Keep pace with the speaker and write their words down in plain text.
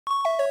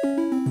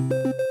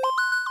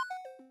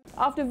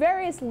After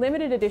various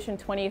limited edition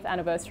 20th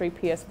anniversary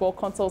PS4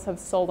 consoles have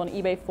sold on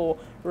eBay for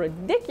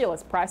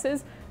ridiculous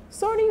prices,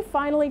 Sony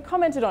finally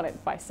commented on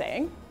it by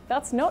saying,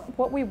 "That's not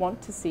what we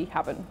want to see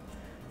happen."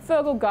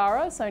 Fergal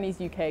Gara, Sony's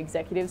UK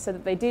executive, said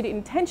that they did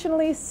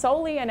intentionally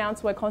solely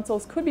announce where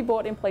consoles could be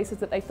bought in places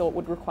that they thought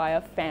would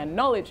require fan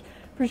knowledge,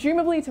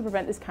 presumably to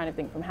prevent this kind of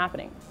thing from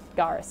happening.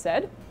 Gara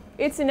said,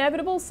 "It's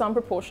inevitable some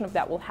proportion of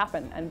that will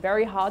happen, and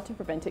very hard to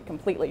prevent it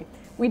completely.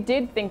 We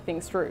did think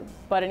things through,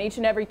 but in each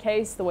and every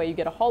case, the way you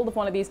get a hold of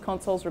one of these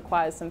consoles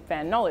requires some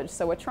fan knowledge,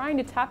 so we're trying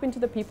to tap into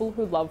the people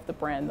who love the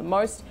brand the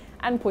most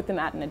and put them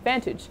at an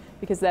advantage,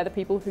 because they're the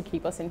people who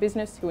keep us in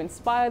business, who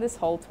inspire this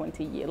whole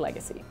 20-year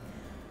legacy."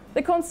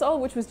 The console,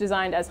 which was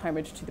designed as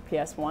homage to the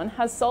PS1,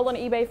 has sold on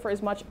eBay for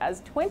as much as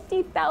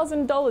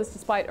 $20,000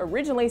 despite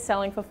originally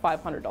selling for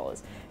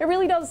 $500. It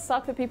really does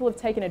suck that people have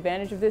taken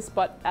advantage of this,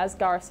 but as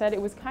Gara said,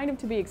 it was kind of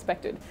to be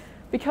expected.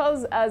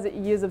 Because, as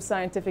years of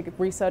scientific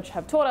research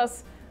have taught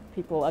us,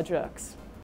 people are jerks.